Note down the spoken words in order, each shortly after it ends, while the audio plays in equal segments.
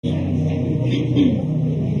Psalm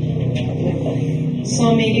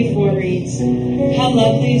 84 reads, How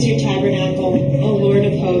lovely is your tabernacle, O Lord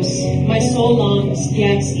of hosts! My soul longs,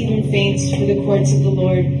 yes, even faints for the courts of the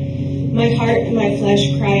Lord. My heart and my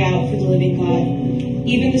flesh cry out for the living God.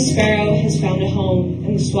 Even the sparrow has found a home,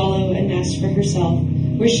 and the swallow a nest for herself,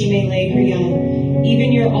 where she may lay her young.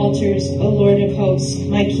 Even your altars, O Lord of hosts,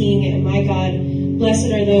 my King and my God,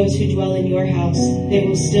 blessed are those who dwell in your house. They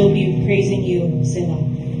will still be praising you, Selah.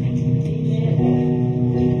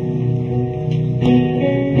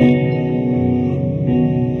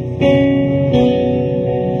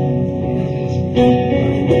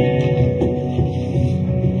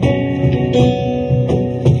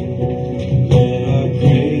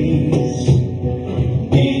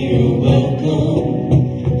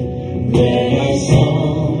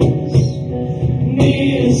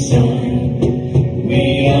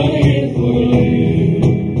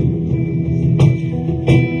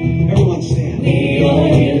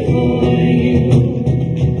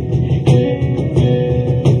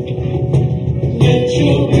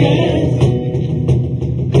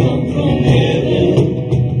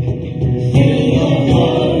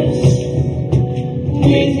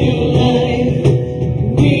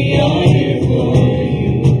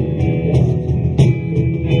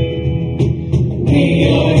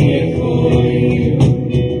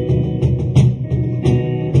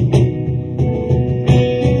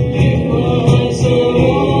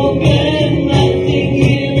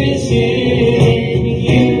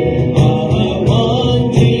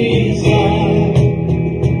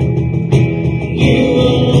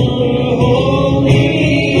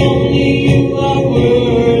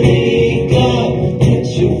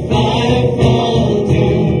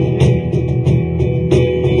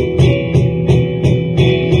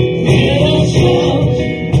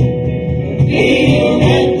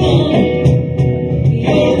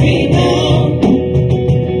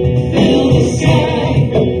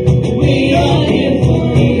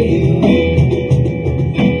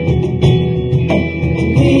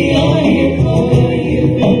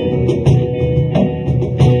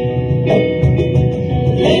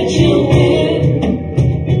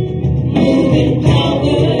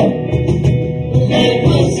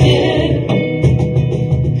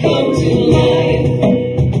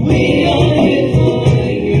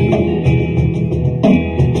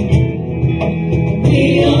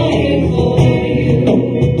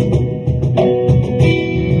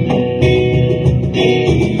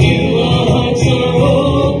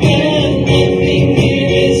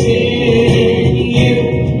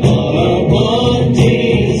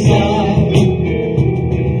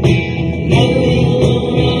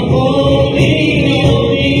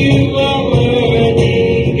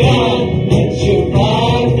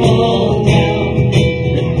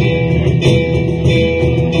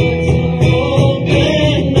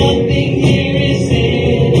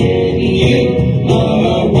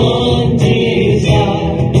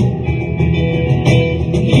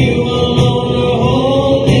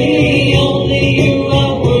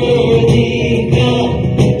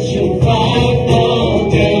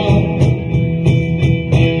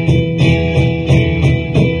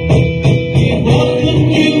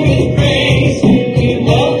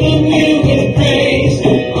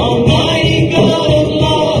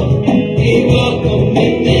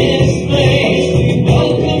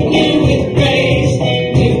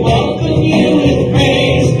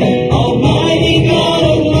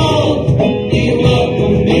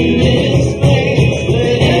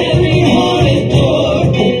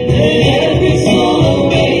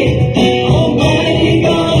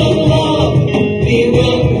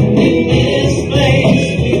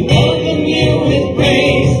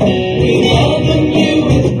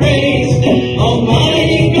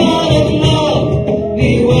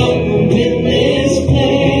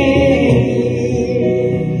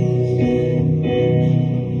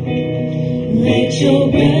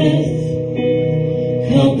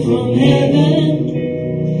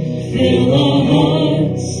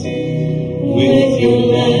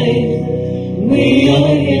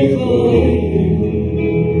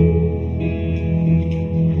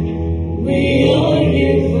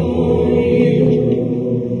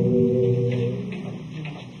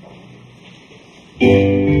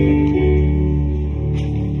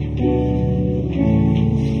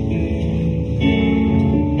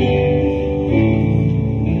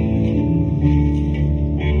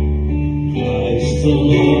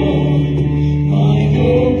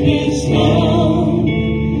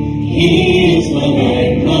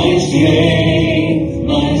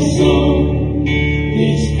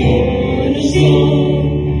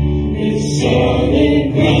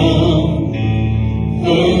 Solid ground,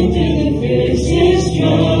 firm to the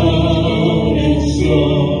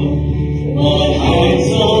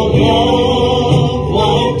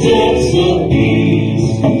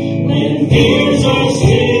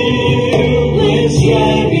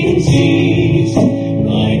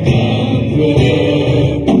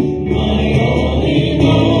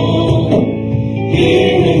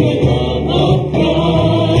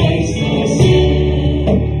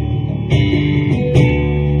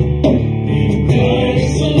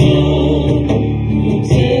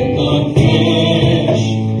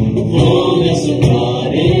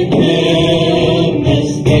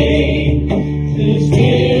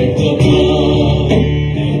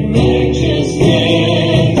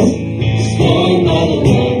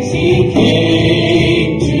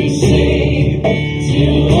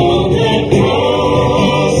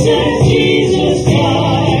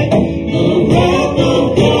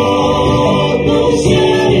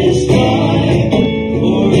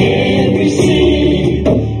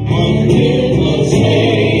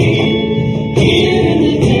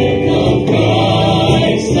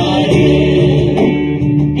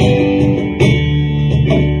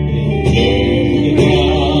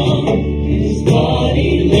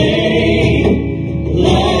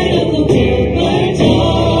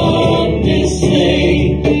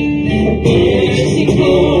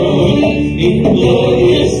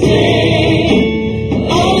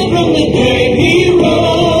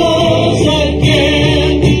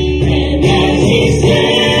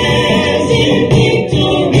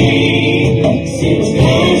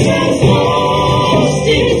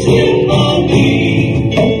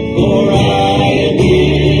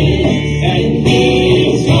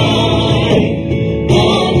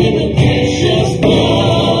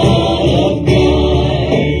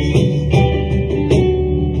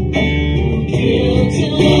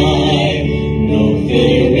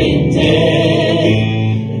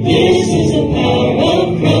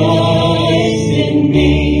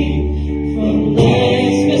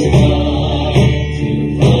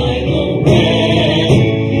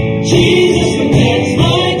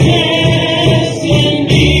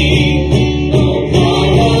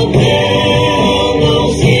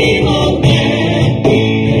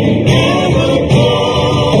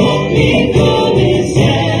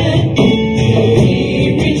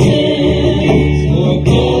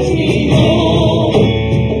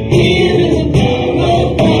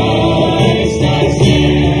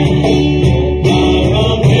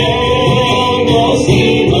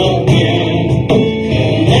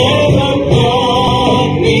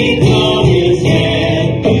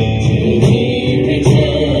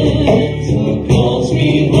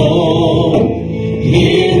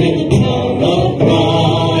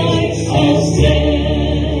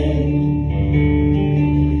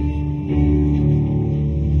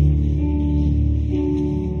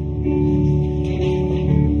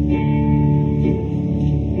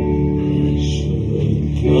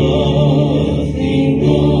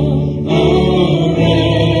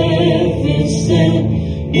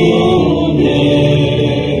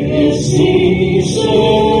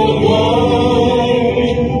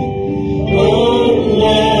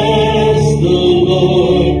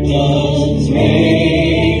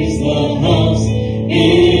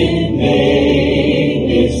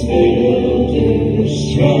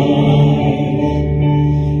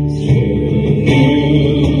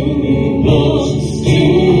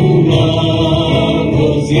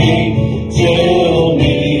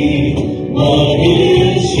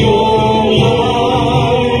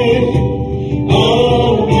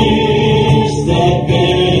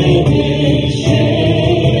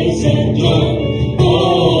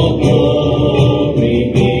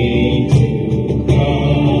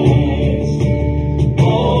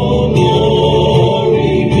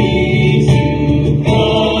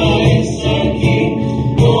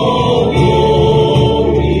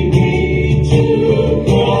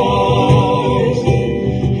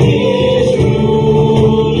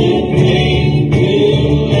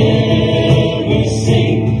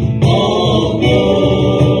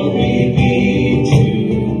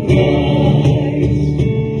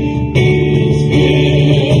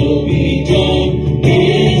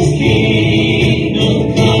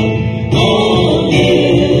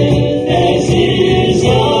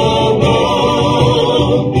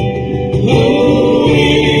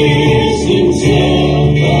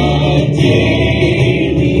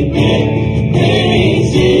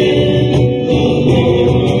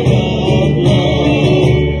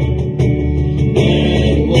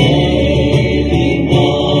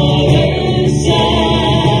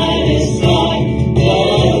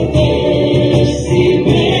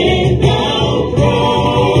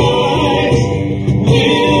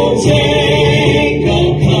Take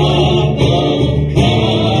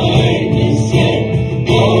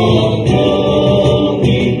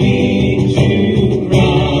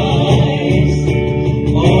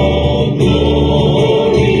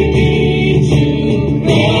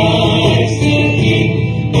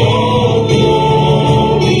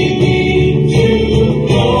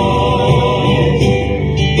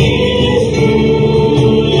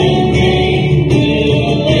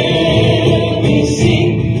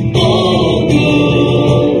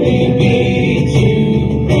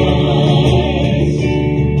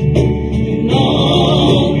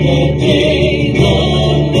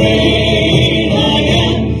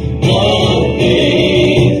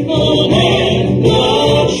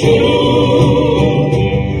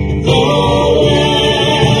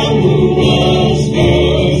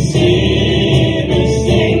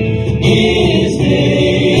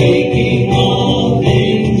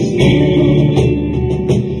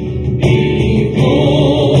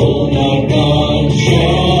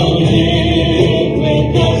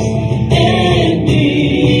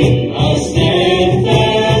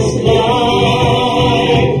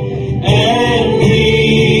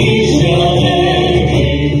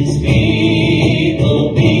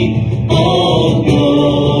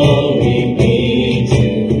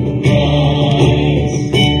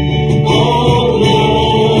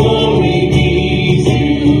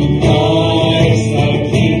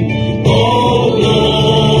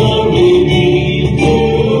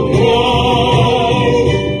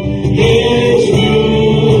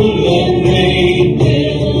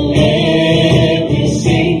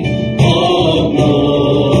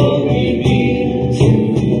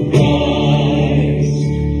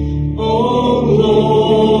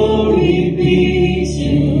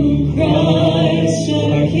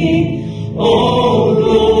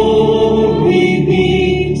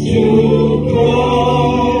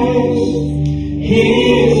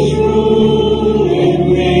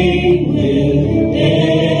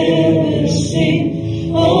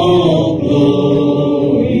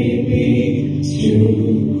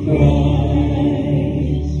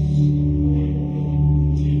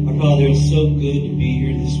it's so good to be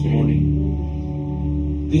here this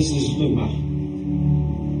morning. This is Luma.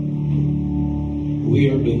 We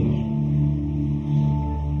are Luma.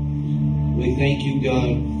 We thank you,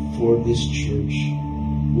 God, for this church.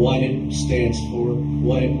 What it stands for,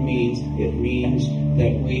 what it means. It means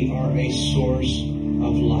that we are a source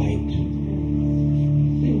of light.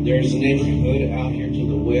 There's a neighborhood out here to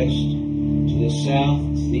the west, to the south,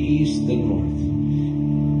 to the east, the north.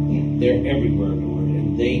 They're everywhere, Lord,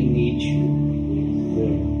 and they need you.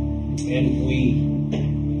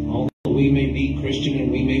 And although we may be Christian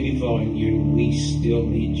and we may be following you, we still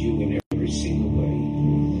need you in every single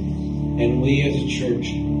way. And we as a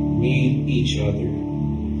church need each other.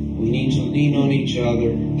 We need to lean on each other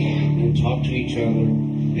and talk to each other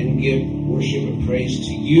and give worship and praise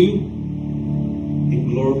to you and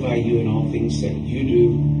glorify you in all things that you do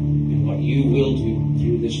and what you will do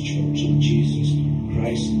through this church. In Jesus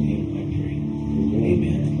Christ's name I pray.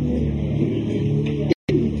 Amen.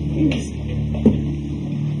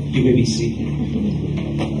 You may be seated.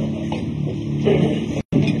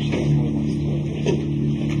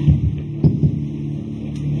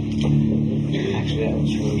 Actually, that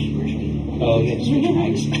was yours originally. Oh, yes.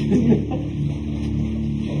 Thanks.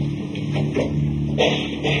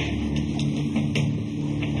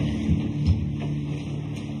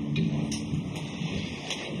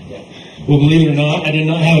 Well, believe it or not, I did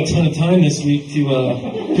not have a ton of time this week to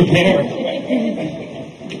prepare.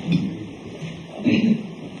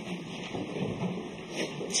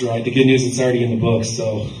 That's right. The good news is it's already in the book,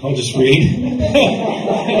 so I'll just read.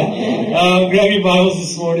 Grab your Bibles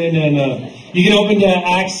this morning, and you can open to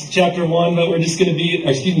Acts chapter 1, but we're just going to be,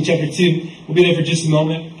 chapter 2. We'll be there for just a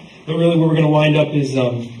moment. But really where we're going to wind up is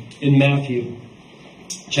in Matthew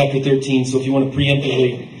chapter 13. So if you want to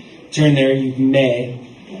preemptively turn there, you may.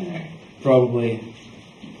 Probably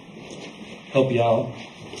help you out.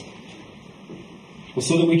 Well,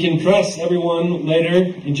 so that we can impress everyone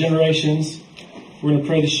later in generations, we're going to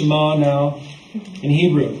pray the Shema now in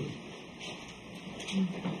Hebrew.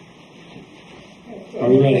 Are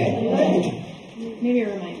we ready? Maybe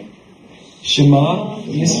a reminder. Shema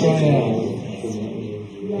Yisrael,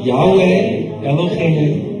 Yahweh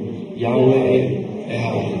Eloheinu, Yahweh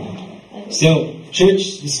Echad. So,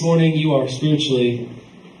 church, this morning you are spiritually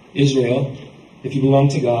Israel, if you belong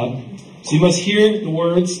to God. So you must hear the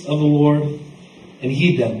words of the Lord and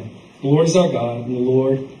heed them. The Lord is our God, and the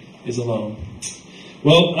Lord is alone.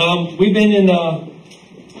 Well, we've been in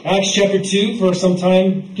Acts chapter 2 for some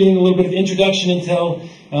time, getting a little bit of introduction until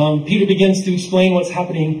Peter begins to explain what's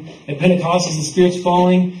happening at Pentecost as the Spirit's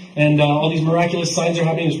falling, and all these miraculous signs are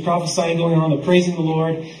happening. There's prophesying going on, they're praising the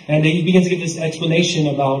Lord, and he begins to give this explanation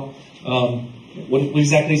about what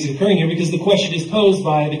exactly is occurring here, because the question is posed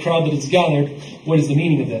by the crowd that is gathered, what is the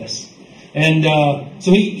meaning of this? And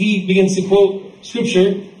so he begins to quote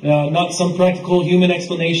Scripture, not some practical human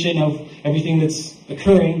explanation of everything that's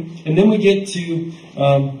occurring. And then we get to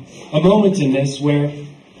a moment in this where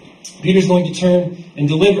Peter's going to turn and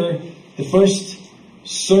deliver the first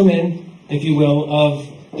sermon, if you will, of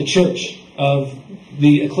the church, of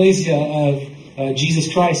the ecclesia of Jesus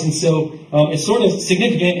Christ. And so it's sort of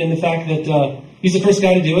significant in the fact that he's the first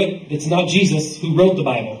guy to do it. It's not Jesus who wrote the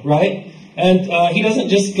Bible, right? And he doesn't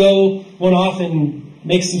just go one off and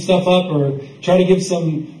make some stuff up or try to give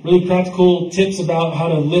some really practical tips about how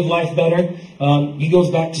to live life better. He goes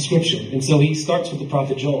back to Scripture. And so he starts with the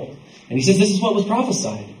prophet Joel. And he says this is what was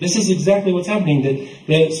prophesied. This is exactly what's happening. That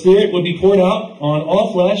the Spirit would be poured out on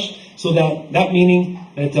all flesh, so that meaning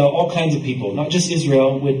that all kinds of people, not just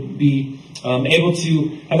Israel, would be able to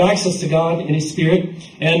have access to God in His Spirit.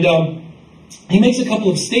 And he makes a couple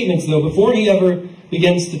of statements, though, before he ever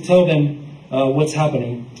begins to tell them what's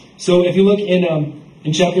happening. So if you look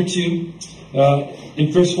in chapter 2,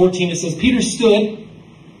 in verse 14, it says, Peter stood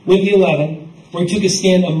with the 11, or he took a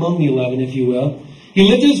stand among the 11, if you will. He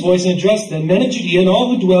lifted his voice and addressed them, Men of Judea and all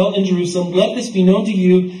who dwell in Jerusalem, let this be known to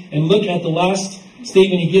you. And look at the last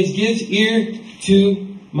statement he gives. Give ear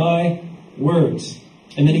to my words.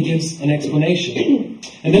 And then he gives an explanation.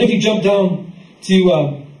 And then if you jump down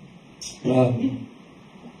to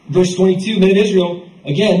verse 22, Men of Israel,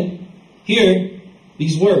 again, hear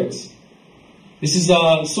these words. This is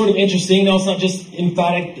sort of interesting. No, it's not just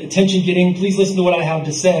emphatic attention-getting. Please listen to what I have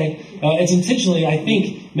to say. It's intentionally, I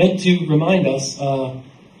think, meant to remind us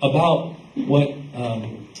about what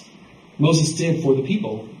Moses did for the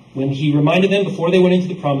people. When he reminded them before they went into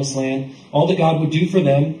the promised land, all that God would do for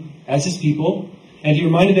them as His people. And He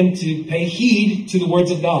reminded them to pay heed to the words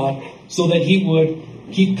of God so that He would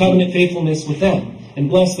keep covenant faithfulness with them and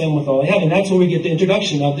bless them with all they have. And that's where we get the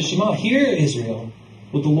introduction of the Shema. Hear, Israel.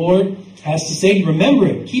 what the Lord has to say to you. Remember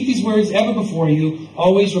it. Keep these words ever before you,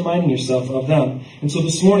 always reminding yourself of them. And so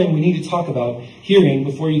this morning we need to talk about hearing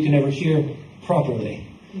before you can ever hear properly.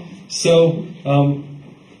 So,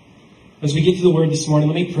 as we get to the Word this morning,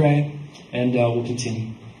 let me pray, and we'll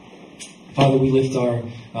continue. Father, we lift our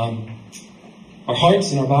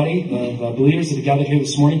hearts and our body of believers that have gathered here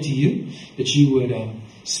this morning to you, that you would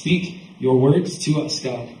speak your words to us,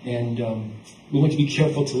 God, and we want to be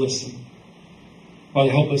careful to listen.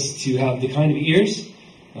 Father, help us to have the kind of ears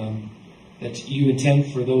that you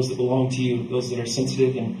intend for those that belong to you, those that are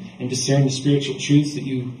sensitive and discern the spiritual truths that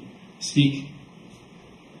you speak.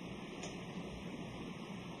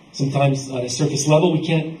 Sometimes at a surface level we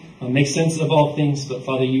can't make sense of all things, but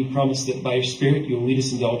Father, you promise that by your Spirit you will lead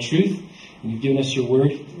us into all truth, and you've given us your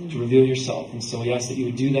word to reveal yourself. And so we ask that you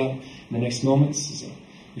would do that in the next moments. As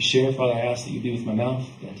we share, Father, I ask that you be with my mouth,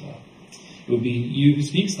 that it would be you who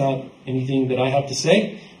speaks, not anything that I have to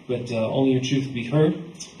say, but only your truth would be heard,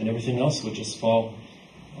 and everything else would just fall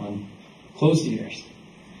on closed ears.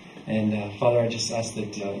 And Father, I just ask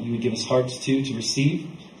that you would give us hearts too to receive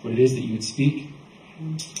what it is that you would speak.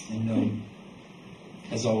 And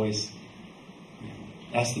as always,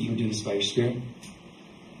 ask that you would do this by your Spirit.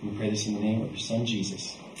 And we pray this in the name of your Son,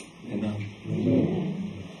 Jesus. Amen.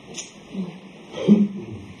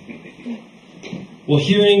 Well,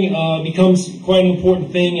 hearing becomes quite an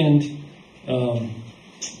important thing, and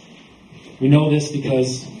we know this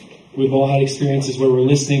because we've all had experiences where we're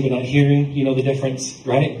listening but not hearing. You know the difference,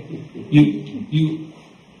 right? You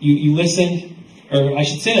listened. Or I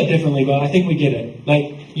should say that differently, but I think we get it.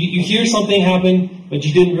 Like, you hear something happen, but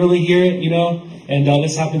you didn't really hear it, And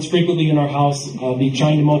this happens frequently in our house. I'll be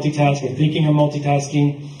trying to multitask or thinking I'm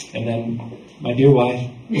multitasking, and then my dear wife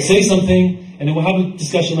will say something, and then we'll have a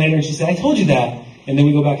discussion later, and she'll say, I told you that. And then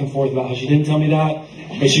we go back and forth about how she didn't tell me that,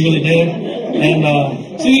 but she really did. And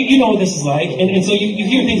so you know what this is like. And so you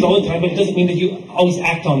hear things all the time, but it doesn't mean that you always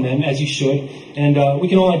act on them as you should. And we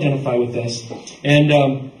can all identify with this.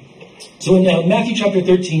 And so in Matthew chapter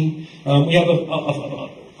 13, we have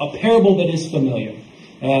a parable that is familiar.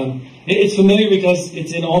 It's familiar because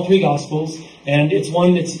it's in all three Gospels, and it's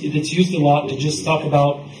one that's used a lot to just talk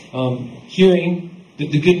about hearing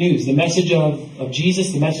the good news, the message of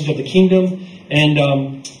Jesus, the message of the kingdom,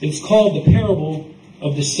 and it's called the parable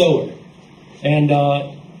of the sower. And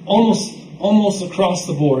almost across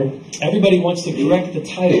the board, everybody wants to correct the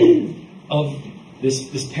title of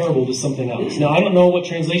this parable to something else. Now, I don't know what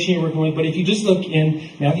translation you're working with, but if you just look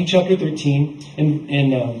in Matthew chapter 13,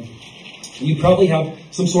 and you probably have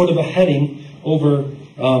some sort of a heading over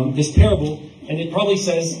this parable, and it probably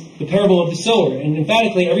says the parable of the sower. And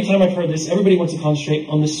emphatically, every time I've heard this, everybody wants to concentrate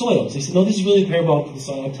on the soils. They say, no, this is really a parable about the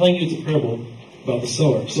soil. I'm telling you it's a parable about the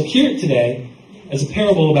sower. So hear it today as a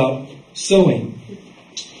parable about sowing.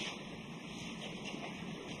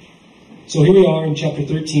 So here we are in chapter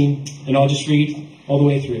 13, and I'll just read all the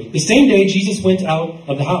way through. The same day Jesus went out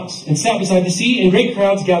of the house and sat beside the sea, and great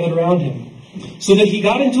crowds gathered around him. So that he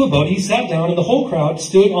got into a boat, he sat down, and the whole crowd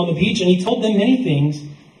stood on the beach, and he told them many things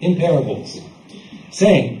in parables,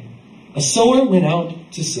 saying, a sower went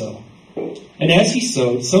out to sow. And as he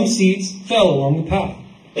sowed, some seeds fell along the path,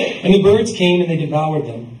 and the birds came and they devoured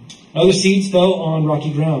them. Other seeds fell on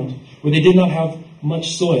rocky ground, where they did not have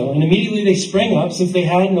much soil, and immediately they sprang up, since they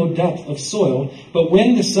had no depth of soil. But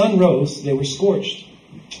when the sun rose, they were scorched.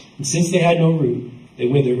 And since they had no root, they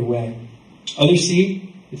withered away. Other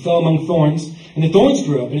seed, it fell among thorns, and the thorns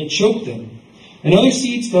grew up, and it choked them. And other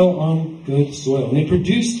seeds fell on good soil, and they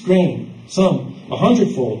produced grain, some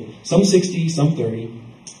 100-fold, some 60, some 30.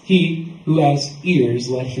 He who has ears,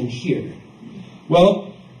 let him hear.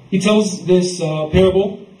 Well, he tells this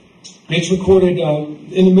parable. It's recorded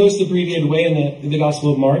in the most abbreviated way in the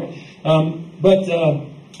Gospel of Mark. But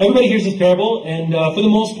everybody hears this parable, and for the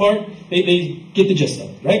most part, they get the gist of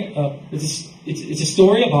it, right? It's a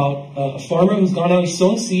story about a farmer who's gone out, he's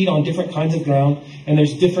sown seed on different kinds of ground, and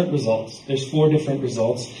there's different results. There's 4 different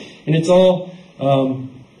results. And it's all,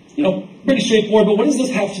 pretty straightforward. But what does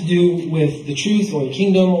this have to do with the truth or the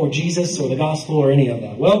kingdom or Jesus or the gospel or any of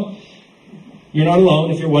that? Well, you're not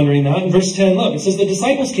alone if you're wondering that. In verse 10, look, it says, the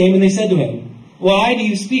disciples came and they said to him, why do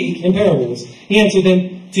you speak in parables? He answered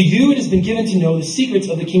them, to you it has been given to know the secrets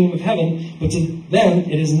of the kingdom of heaven, but to them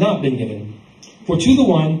it has not been given. For to the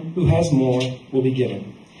one who has more will be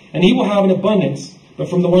given, and he will have an abundance, but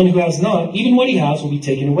from the one who has not, even what he has will be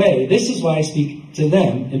taken away. This is why I speak to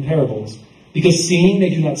them in parables, because seeing they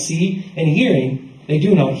do not see, and hearing they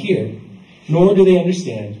do not hear, nor do they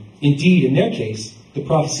understand. Indeed, in their case, the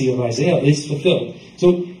prophecy of Isaiah is fulfilled.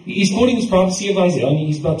 So he's quoting this prophecy of Isaiah, and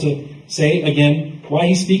he's about to say again why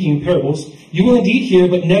he's speaking in parables. You will indeed hear,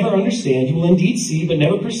 but never understand. You will indeed see, but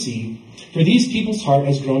never perceive. For these people's heart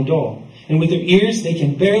has grown dull. And with their ears they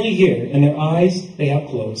can barely hear, and their eyes they have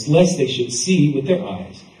closed, lest they should see with their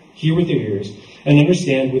eyes, hear with their ears, and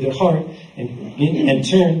understand with their heart, and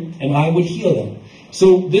turn, and I would heal them.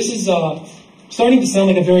 So this is starting to sound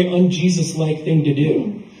like a very un-Jesus-like thing to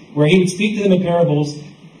do, where he would speak to them in parables,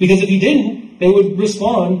 because if he didn't, they would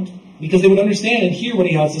respond, because they would understand and hear what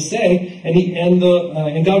he has to say,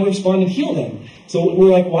 and God would respond and heal them. So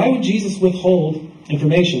we're like, why would Jesus withhold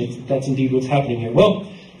information if that's indeed what's happening here? Well,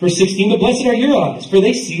 verse 16, but blessed are your eyes, for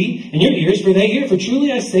they see, and your ears, for they hear. For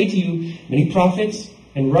truly I say to you, many prophets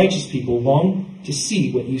and righteous people long to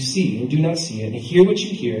see what you see, and do not see it, and hear what you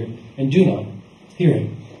hear, and do not hear it.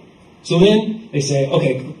 So then they say,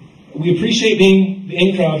 okay, we appreciate being the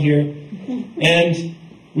in crowd here, and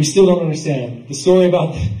we still don't understand the story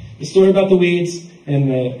about the weeds and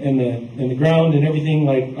the ground and everything.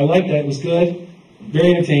 Like, I like that; it was good,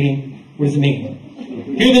 very entertaining. What does it mean?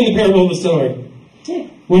 Hear then the parable of the sower.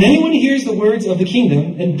 When anyone hears the words of the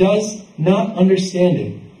kingdom and does not understand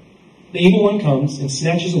it, the evil one comes and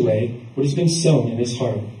snatches away what has been sown in his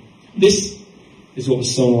heart. This is what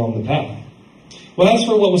was sown along the path. Well, as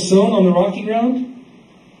for what was sown on the rocky ground,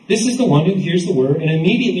 this is the one who hears the word and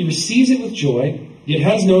immediately receives it with joy, yet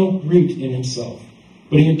has no root in himself,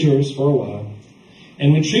 but he endures for a while.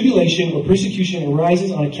 And when tribulation or persecution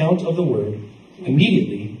arises on account of the word,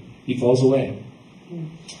 immediately he falls away.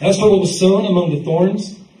 As for what was sown among the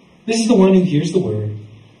thorns, this is the one who hears the word,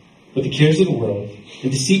 but the cares of the world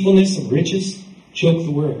and deceitfulness of riches choke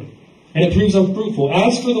the word, and it proves unfruitful.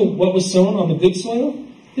 As for what was sown on the good soil,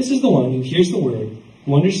 this is the one who hears the word,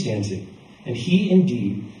 who understands it, and he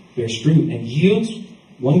indeed bears fruit and yields,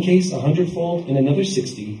 one case 100-fold, in another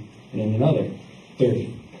 60, and in another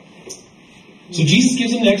 30. So Jesus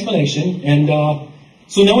gives him the explanation, and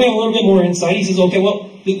so now we have a little bit more insight. He says, okay, well,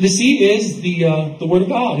 the seed is the word of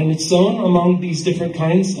God, and it's sown among these different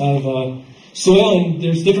kinds of soil, and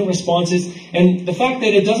there's different responses. And the fact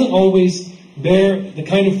that it doesn't always bear the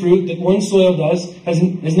kind of fruit that one soil does has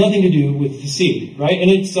nothing to do with the seed, right?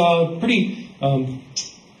 And it's pretty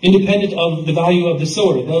independent of the value of the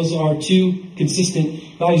sower. Those are two consistent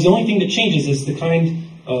values. The only thing that changes is the kind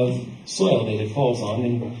of soil that it falls on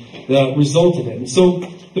and the result of it. And so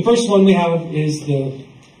the first one we have is the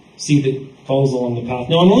seed that falls along the path.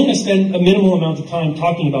 Now, I'm only going to spend a minimal amount of time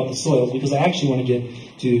talking about the soils because I actually want to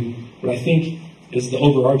get to what I think is the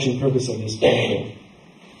overarching purpose of this parable.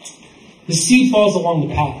 The seed falls along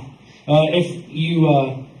the path. If you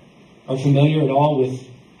are familiar at all with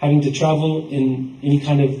having to travel in any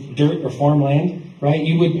kind of dirt or farmland, right,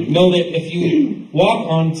 you would know that if you walk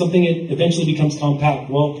on something, it eventually becomes compact.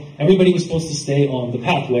 Well, everybody was supposed to stay on the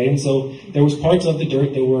pathway, and so there was parts of the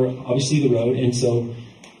dirt that were obviously the road, and so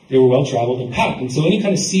they were well traveled and packed. And so any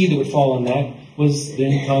kind of seed that would fall on that was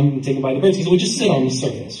then come and taken by the birds, because it would just sit on the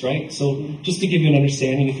surface, right? So just to give you an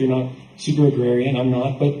understanding, if you're not super agrarian, I'm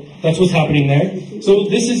not, but that's what's happening there. So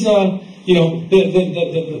this is, the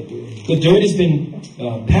dirt has been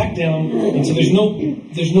packed down, and so there's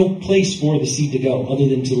no place for the seed to go other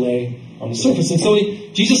than to lay on the surface. And so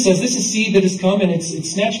Jesus says this is seed that has come, and it's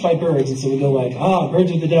snatched by birds. And so we go like,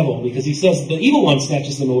 birds of the devil, because he says the evil one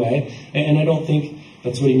snatches them away, and I don't think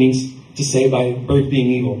that's what he means to say by bird being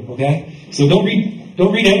evil, okay? So don't read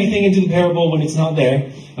everything into the parable when it's not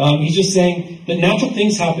there. He's just saying that natural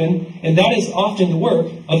things happen, and that is often the work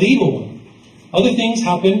of the evil one. Other things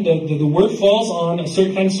happen, the word falls on a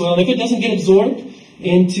certain kind of soil, and if it doesn't get absorbed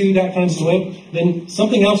into that kind of soil, then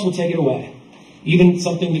something else will take it away. Even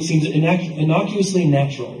something that seems innocuously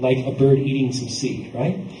natural, like a bird eating some seed,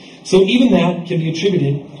 right? So even that can be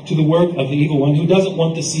attributed to the work of the evil one who doesn't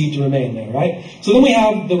want the seed to remain there, right? So then we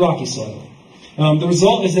have the rocky soil. The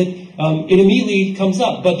result is that it immediately comes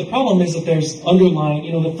up. But the problem is that there's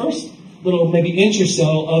underlying, the first little maybe inch or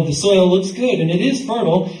so of the soil looks good, and it is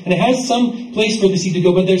fertile, and it has some place for the seed to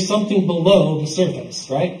go, but there's something below the surface,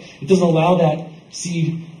 right? It doesn't allow that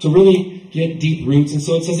seed to really get deep roots. And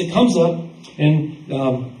so it says it comes up, and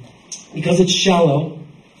because it's shallow,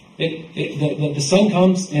 the sun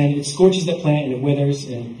comes and it scorches that plant and it withers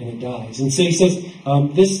and it dies. And so he says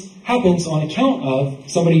this happens on account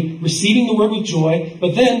of somebody receiving the word with joy,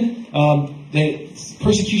 but then the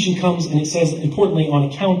persecution comes, and it says importantly on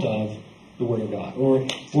account of the word of God or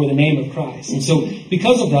for the name of Christ. And so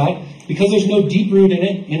because of that, because there's no deep root in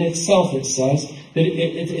it in itself, it says that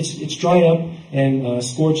it's dried up and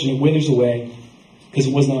scorched and it withers away because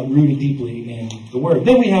it was not rooted deeply in the word.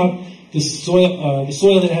 Then we have the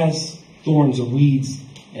soil that has thorns or weeds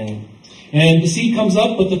in it. And the seed comes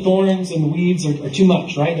up, but the thorns and the weeds are too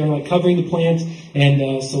much, right? They're like covering the plant.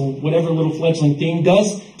 And so whatever little fledgling thing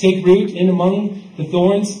does take root in among the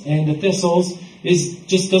thorns and the thistles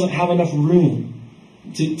just doesn't have enough room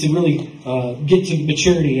to really get to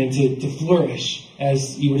maturity and to flourish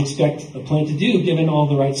as you would expect a plant to do given all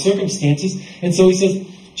the right circumstances. And so he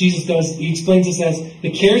explains this as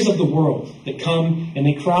the cares of the world that come and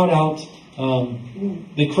they crowd out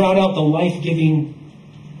the life-giving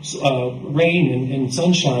rain and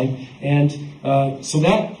sunshine, and so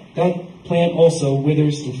that plant also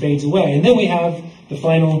withers and fades away. And then we have the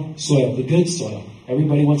final soil, the good soil.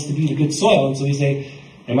 Everybody wants to be the good soil, and so you say,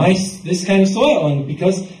 am I this kind of soil? And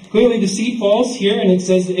because clearly the seed falls here, and it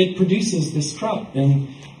says it produces this crop, and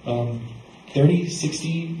 30,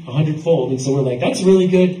 60, 100-fold. And so we're like, that's really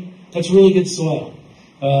good soil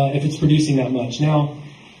if it's producing that much. Now,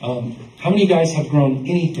 how many of you guys have grown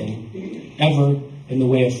anything ever in the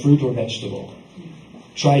way of fruit or vegetable?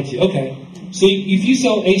 Try to. Okay. So if you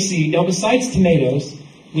sow a seed, now besides tomatoes,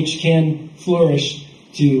 which can flourish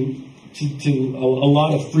to a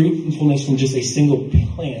lot of fruitfulness from just a single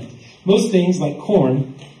plant, most things like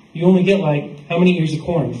corn, you only get like how many ears of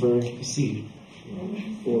corn for a seed?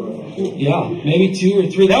 4. Yeah, maybe 2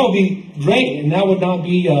 or 3. That would be great, and that would not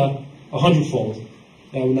be 100-fold.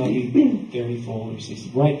 That would not be 30-fold or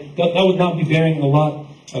 60, right? That would not be bearing a lot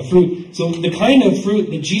of fruit. So the kind of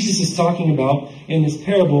fruit that Jesus is talking about in this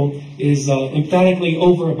parable is emphatically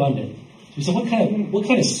overabundant. So what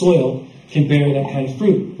kind of soil can bear that kind of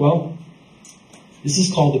fruit? Well, this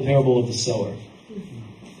is called the parable of the sower.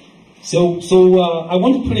 So I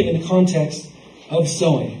want to put it in the context of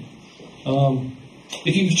sowing.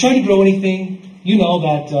 If you try to grow anything, you know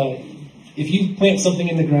that if you plant something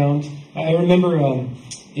in the ground, I remember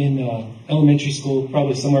in elementary school,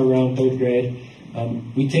 probably somewhere around 3rd grade,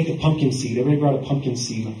 we'd take a pumpkin seed. Everybody brought a pumpkin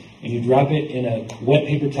seed, and you'd wrap it in a wet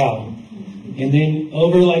paper towel. And then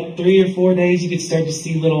over like 3 or 4 days, you could start to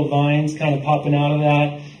see little vines kind of popping out of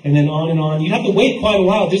that, and then on and on. You'd have to wait quite a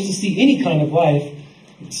while just to see any kind of life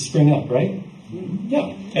to spring up, right?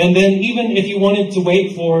 Yeah. And then even if you wanted to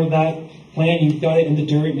wait for that plant, you got it in the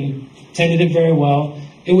dirt and you tended it very well,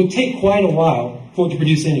 it would take quite a while for it to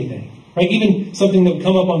produce anything. Right? Even something that would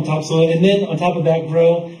come up on topsoil and then on top of that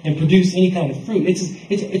grow and produce any kind of fruit.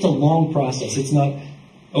 It's a long process. It's not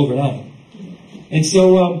overnight. And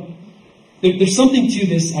so there's something to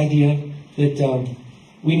this idea that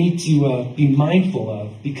we need to be mindful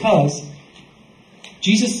of, because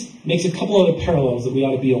Jesus makes a couple other parallels that we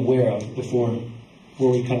ought to be aware of before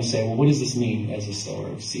we kind of say, well, what does this mean as a sower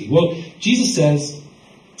of seed? Well, Jesus says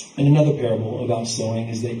in another parable about sowing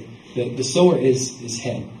is that the sower is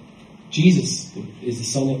him. Jesus is the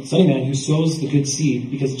Son of Man who sows the good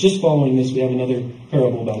seed, because just following this, we have another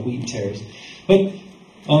parable about wheat and tares. But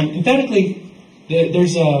emphatically,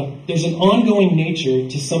 there's an ongoing nature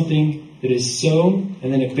to something that is sown,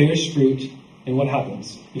 and then it bears fruit, and what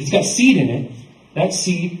happens? If it's got seed in it, that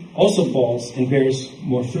seed also falls and bears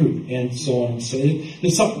more fruit, and so on. So the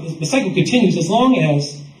cycle continues as long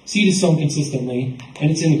as seed is sown consistently,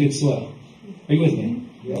 and it's in the good soil. Are you with me?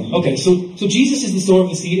 Yeah. Okay, so Jesus is the sower of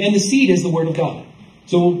the seed, and the seed is the Word of God.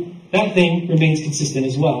 So that thing remains consistent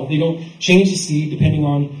as well. They don't change the seed depending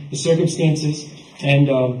on the circumstances.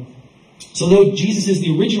 And so though Jesus is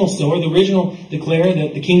the original sower, the original declarer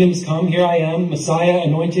that the kingdom has come, here I am, Messiah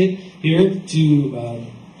anointed, here to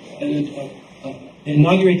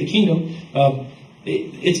inaugurate the kingdom,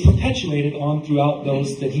 it's perpetuated on throughout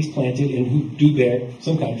those that he's planted and who do bear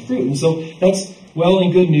some kind of fruit. And so that's well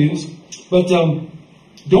and good news. But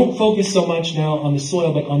don't focus so much now on the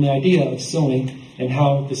soil, but on the idea of sowing and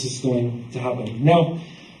how this is going to happen. Now,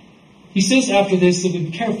 he says after this, so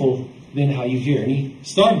be careful then how you hear. And he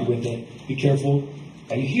started with it, be careful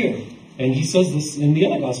how you hear. And he says this in the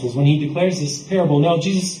other Gospels when he declares this parable. Now,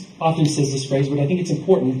 Jesus often says this phrase, but I think it's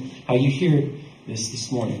important how you hear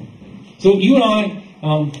this morning. So you and I,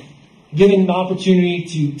 given the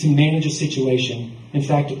opportunity to manage a situation, in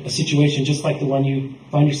fact, a situation just like the one you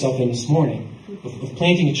find yourself in this morning, of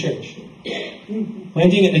planting a church,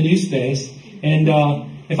 planting a new space. And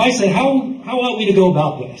if I said, how ought we to go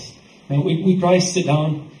about this? We'd probably sit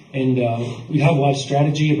down and we'd have a lot of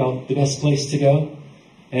strategy about the best place to go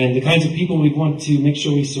and the kinds of people we'd want to make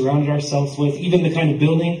sure we surrounded ourselves with, even the kind of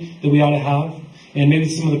building that we ought to have, and maybe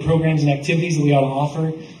some of the programs and activities that we ought to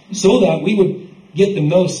offer, so that we would get the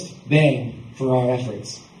most bang for our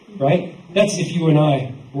efforts, right? That's if you and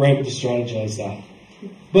I were able to strategize that.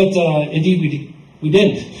 But indeed we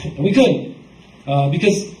didn't, and we couldn't,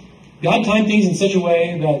 because God timed things in such a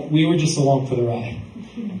way that we were just along for the ride.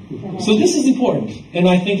 So this is important, and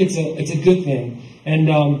I think it's a good thing And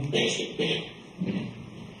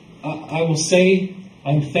I will say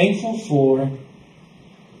I'm thankful for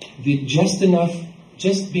being just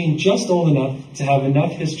old enough to have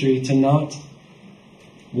enough history to not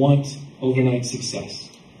want overnight success.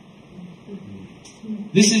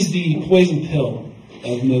 This is the poison pill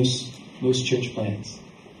of most church plans.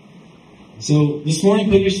 So this morning,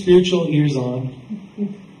 put your spiritual ears on,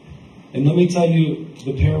 and let me tell you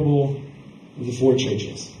the parable of the 4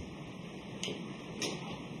 churches.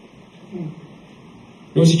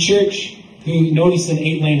 There was a church who noticed an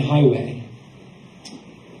 8-lane highway,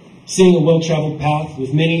 seeing a well-traveled path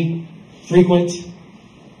with many frequent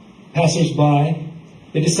passers-by.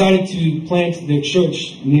 They decided to plant their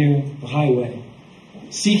church near the highway,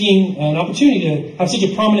 seeking an opportunity to have such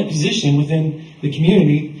a prominent position within the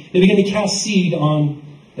community. They began to cast seed on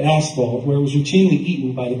the asphalt, where it was routinely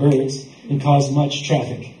eaten by the birds and caused much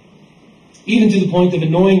traffic, even to the point of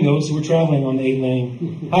annoying those who were traveling on the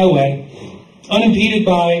 8-lane highway. Unimpeded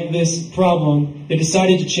by this problem, they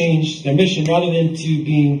decided to change their mission. Rather than to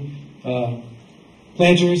being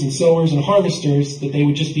planters and sowers and harvesters, that they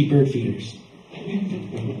would just be bird feeders.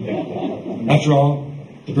 After all,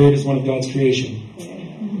 the bird is one of God's creation.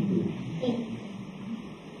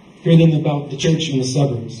 Hear then about the church in the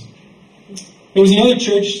suburbs. There was another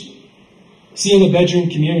church seeing a bedroom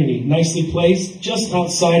community, nicely placed, just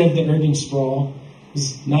outside of the urban sprawl. It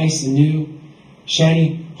was nice and new,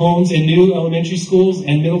 shiny homes and new elementary schools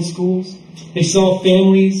and middle schools. They saw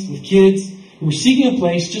families with kids who were seeking a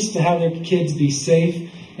place just to have their kids be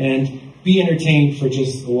safe and be entertained for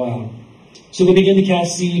just a while. So they began to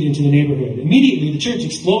cast seed into the neighborhood. Immediately, the church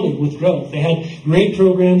exploded with growth. They had great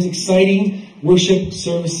programs, exciting worship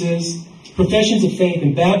services, professions of faith,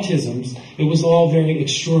 and baptisms. It was all very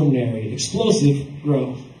extraordinary, explosive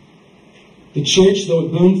growth. The church, though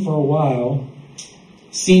it boomed for a while,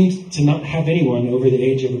 seemed to not have anyone over the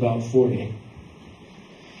age of about 40.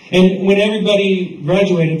 And when everybody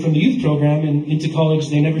graduated from the youth program and into college,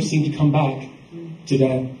 they never seemed to come back to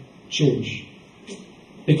that church.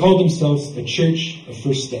 They called themselves a church of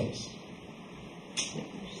first steps.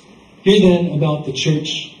 Hear then about the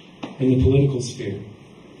church in the political sphere.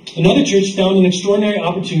 Another church found an extraordinary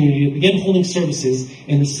opportunity to begin holding services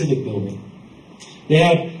in the civic building. They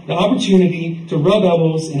had the opportunity to rub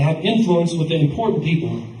elbows and have influence with the important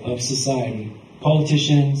people of society.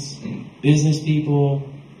 Politicians, business people,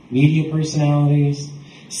 media personalities,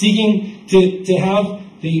 seeking to have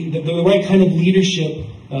the right kind of leadership,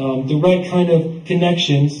 the right kind of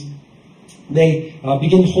connections. They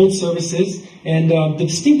began to hold services, and the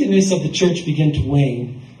distinctiveness of the church began to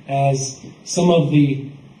wane as some of the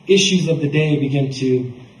issues of the day began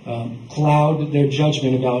to cloud their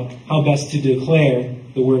judgment about how best to declare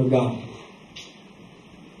the Word of God.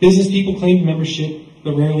 Business people claimed membership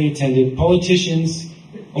but rarely attended. Politicians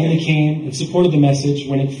only came and supported the message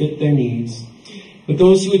when it fit their needs. But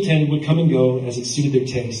those who attended would come and go as it suited their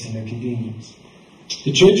taste and their convenience.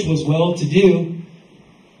 The church was well-to-do,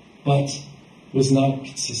 but was not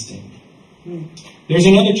consistent. There's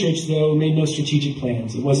another church, though, who made no strategic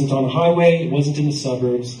plans. It wasn't on a highway, it wasn't in the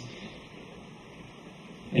suburbs,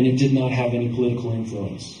 and it did not have any political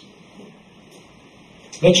influence.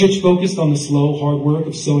 That church focused on the slow, hard work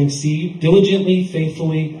of sowing seed, diligently,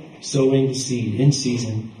 faithfully sowing the seed in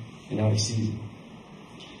season and out of season.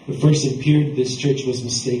 But first it appeared this church was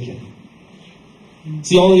mistaken.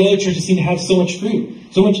 See, all the other churches seemed to have so much fruit,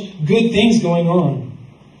 so much good things going on.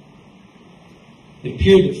 It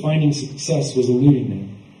appeared that finding success was eluding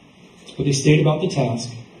them. But they stayed about the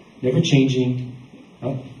task, never changing,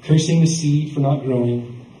 not cursing the seed for not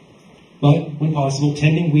growing, but, when possible,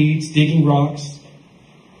 tending weeds, digging rocks.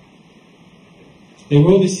 They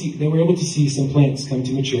were able to see some plants come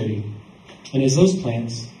to maturity. And as those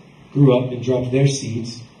plants grew up and dropped their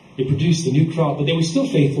seeds, they produced a new crop, but they were still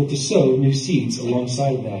faithful to sow new seeds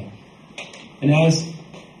alongside of that. And as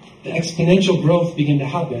the exponential growth began to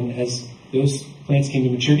happen, as those plants came to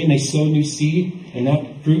maturity and they sowed new seed, and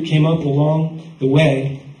that fruit came up along the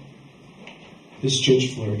way, this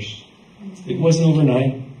church flourished. It wasn't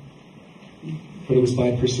overnight, but it was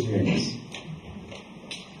by perseverance.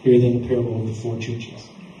 Hear then the parable of the 4 churches.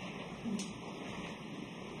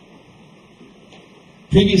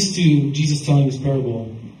 Previous to Jesus telling this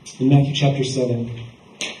parable, in Matthew chapter 7,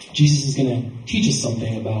 Jesus is going to teach us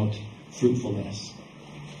something about fruitfulness.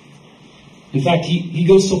 In fact, he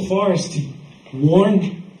goes so far as to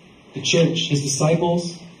warn the church, his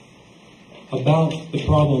disciples, about the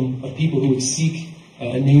problem of people who would seek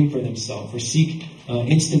a name for themselves or seek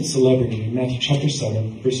instant celebrity. In Matthew chapter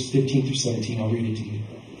 7, verses 15 through 17, I'll read it to you.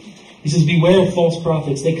 He says, "Beware of false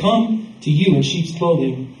prophets. They come to you in sheep's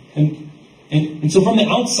clothing, and And so from the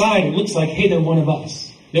outside, it looks like, hey, they're one of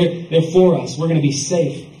us. They're for us. We're going to be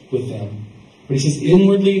safe with them. But he says,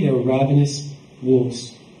 inwardly, they're ravenous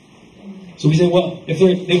wolves. So we say, well, if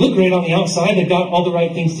they look great on the outside, they've got all the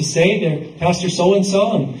right things to say, they're Pastor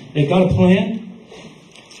so-and-so, and they've got a plan.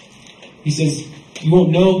 He says, you won't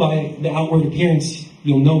know by the outward appearance,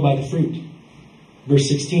 you'll know by the fruit. Verse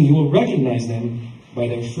 16, you will recognize them by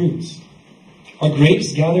their fruits. Are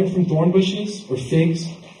grapes gathered from thorn bushes, or figs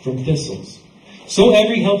from thistles? So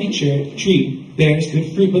every healthy tree bears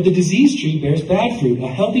good fruit, but the diseased tree bears bad fruit. A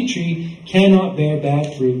healthy tree cannot bear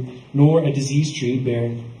bad fruit, nor a diseased tree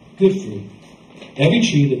bear good fruit. Every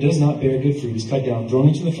tree that does not bear good fruit is cut down, thrown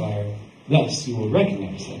into the fire. Thus you will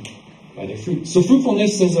recognize them by their fruit. So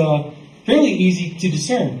fruitfulness is fairly easy to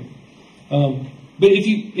discern. But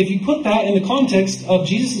if you put that in the context of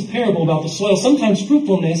Jesus' parable about the soil, sometimes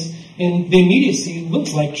fruitfulness in the immediacy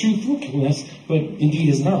looks like true fruitfulness, but indeed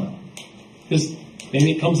is not. Because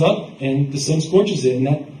maybe it comes up and the sun scorches it and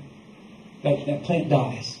that plant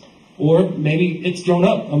dies. Or maybe it's grown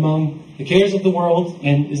up among the cares of the world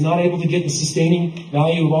and is not able to get the sustaining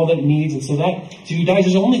value of all that it needs, and so that too dies.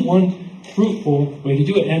 There's only one fruitful way to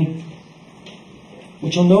do it. And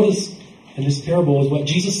what you'll notice in this parable is what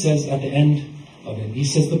Jesus says at the end of it. He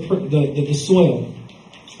says the soil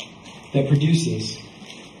that produces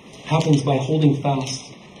happens by holding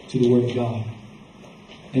fast to the Word of God.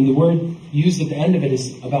 And the word used at the end of it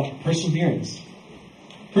is about perseverance.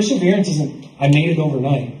 Perseverance isn't, I made it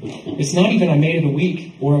overnight. It's not even, I made it a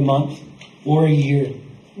week or a month or a year.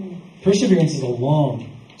 Perseverance is a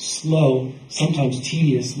long, slow, sometimes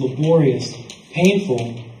tedious, laborious,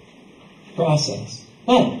 painful process.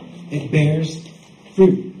 But it bears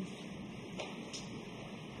fruit.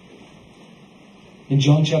 In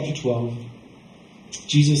John chapter 12,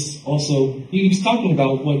 Jesus also, he was talking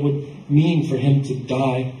about what would mean for him to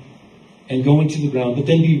die and go into the ground, but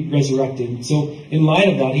then be resurrected. So in light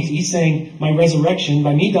of that, he's saying, my resurrection,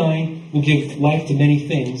 by me dying, will give life to many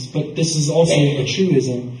things, but this is also a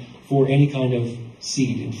truism for any kind of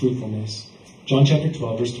seed and fruitfulness. John chapter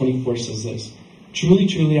 12, verse 24 says this, truly,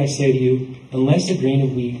 truly, I say to you, unless a grain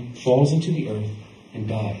of wheat falls into the earth and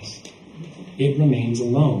dies, it remains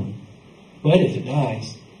alone. But if it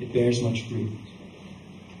dies, it bears much fruit.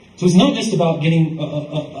 So it's not just about getting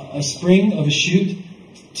a spring of a shoot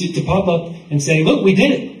to pop up and say, look, we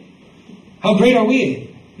did it. How great are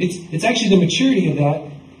we? It's actually the maturity of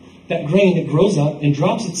that grain that grows up and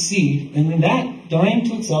drops its seed, and then that dying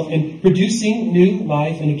to itself and producing new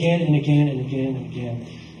life, and again and again and again and again,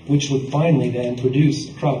 which would finally then produce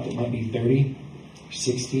a crop that might be 30,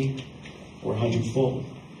 60, or 100-fold.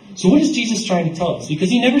 So what is Jesus trying to tell us? Because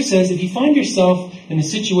he never says, if you find yourself in a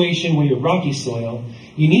situation where you're rocky soil,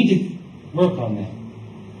 you need to work on that.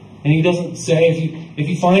 And he doesn't say, if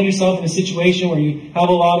you find yourself in a situation where you have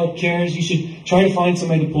a lot of cares, you should try to find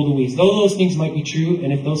somebody to pull the weeds. Though those things might be true,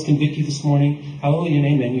 and if those convict you this morning, hallelujah and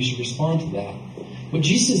amen, you should respond to that. What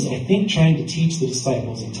Jesus is, I think, trying to teach the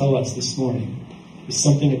disciples and tell us this morning is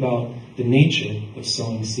something about the nature of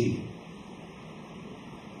sowing seed.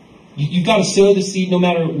 You've got to sow the seed no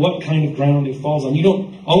matter what kind of ground it falls on. You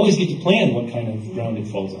don't always get to plan what kind of ground it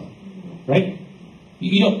falls on, right?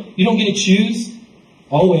 You don't get to choose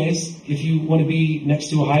always if you want to be next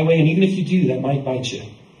to a highway, and even if you do, that might bite you,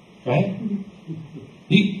 right?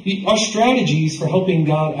 Our strategies for helping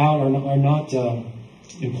God out are not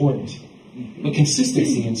important, but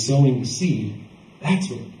consistency in sowing the seed, that's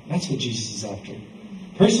what Jesus is after.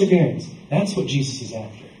 Perseverance, that's what Jesus is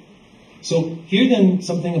after. So hear then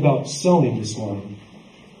something about sowing this morning.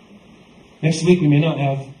 Next week we may not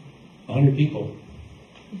have 100 people.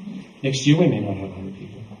 Next year we may not have 100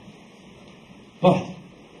 people. But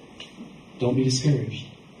don't be discouraged.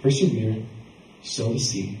 Persevere. Sow the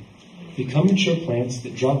seed. Become mature plants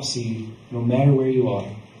that drop seed no matter where you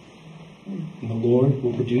are. And the Lord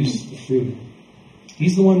will produce the fruit.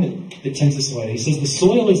 He's the one that tends the soil. He says the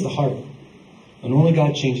soil is the heart. And only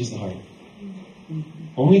God changes the heart.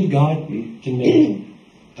 Only God can make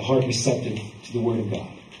the heart receptive to the Word of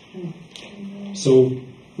God. So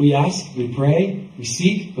we ask, we pray, we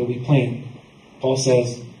seek, but we plant. Paul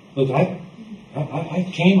says, look,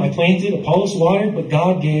 I came, I planted, Apollos watered, but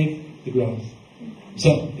God gave the growth.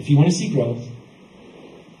 So if you want to see growth,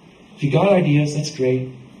 if you got ideas, that's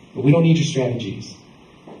great, but we don't need your strategies.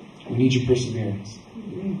 We need your perseverance.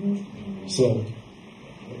 So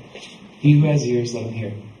he who has ears, let him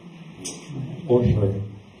hear. Or her.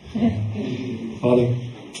 Father,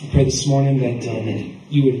 I pray this morning that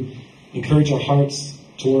you would encourage our hearts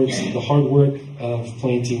towards the hard work of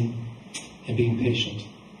planting and being patient.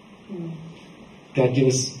 God, give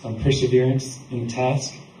us perseverance in the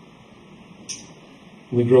task.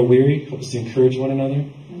 When we grow weary, help us to encourage one another.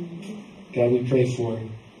 God, we pray for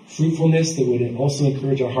fruitfulness that would also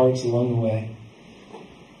encourage our hearts along the way.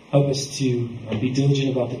 Help us to be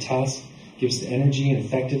diligent about the task. Give us the energy and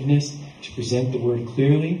effectiveness to present the word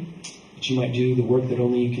clearly, that you might do the work that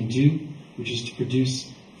only you can do, which is to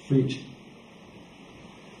produce fruit.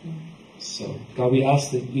 So, God, we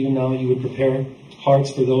ask that even now you would prepare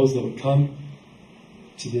hearts for those that would come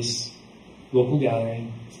to this local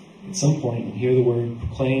gathering at some point and hear the word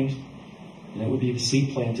proclaimed, and that would be the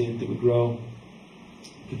seed planted that would grow,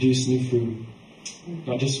 produce new fruit,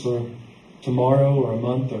 not just for tomorrow or a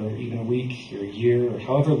month or even a week or a year or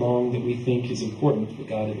however long that we think is important, but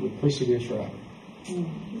God, it would persevere forever.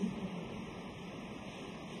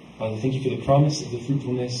 Father, thank you for the promise of the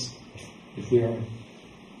fruitfulness if we are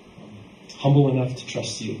humble enough to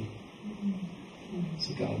trust you.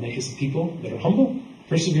 So God, make us a people that are humble,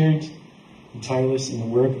 perseverant, and tireless in the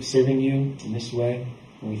work of serving you in this way.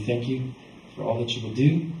 And we thank you for all that you will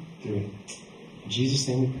do through it. In Jesus'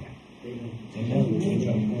 name we pray.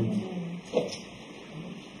 Amen.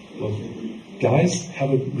 Well, guys,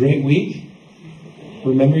 have a great week.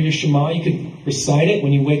 Remember your Shema. You can recite it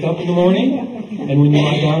when you wake up in the morning and when you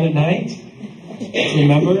lie down at night.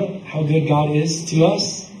 Remember how good God is to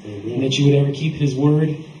us, and that you would ever keep His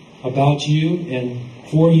word about you and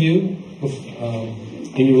for you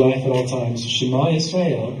in your life at all times. Shema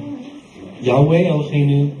Israel, Yahweh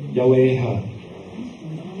Eloheinu, Yahweh Echad.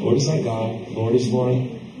 Lord is our God, Lord is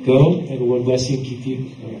one. Go, and the Lord bless you and keep you.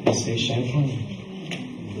 His face shine upon you.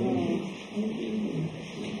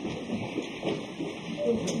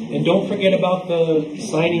 And don't forget about the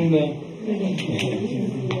signing the...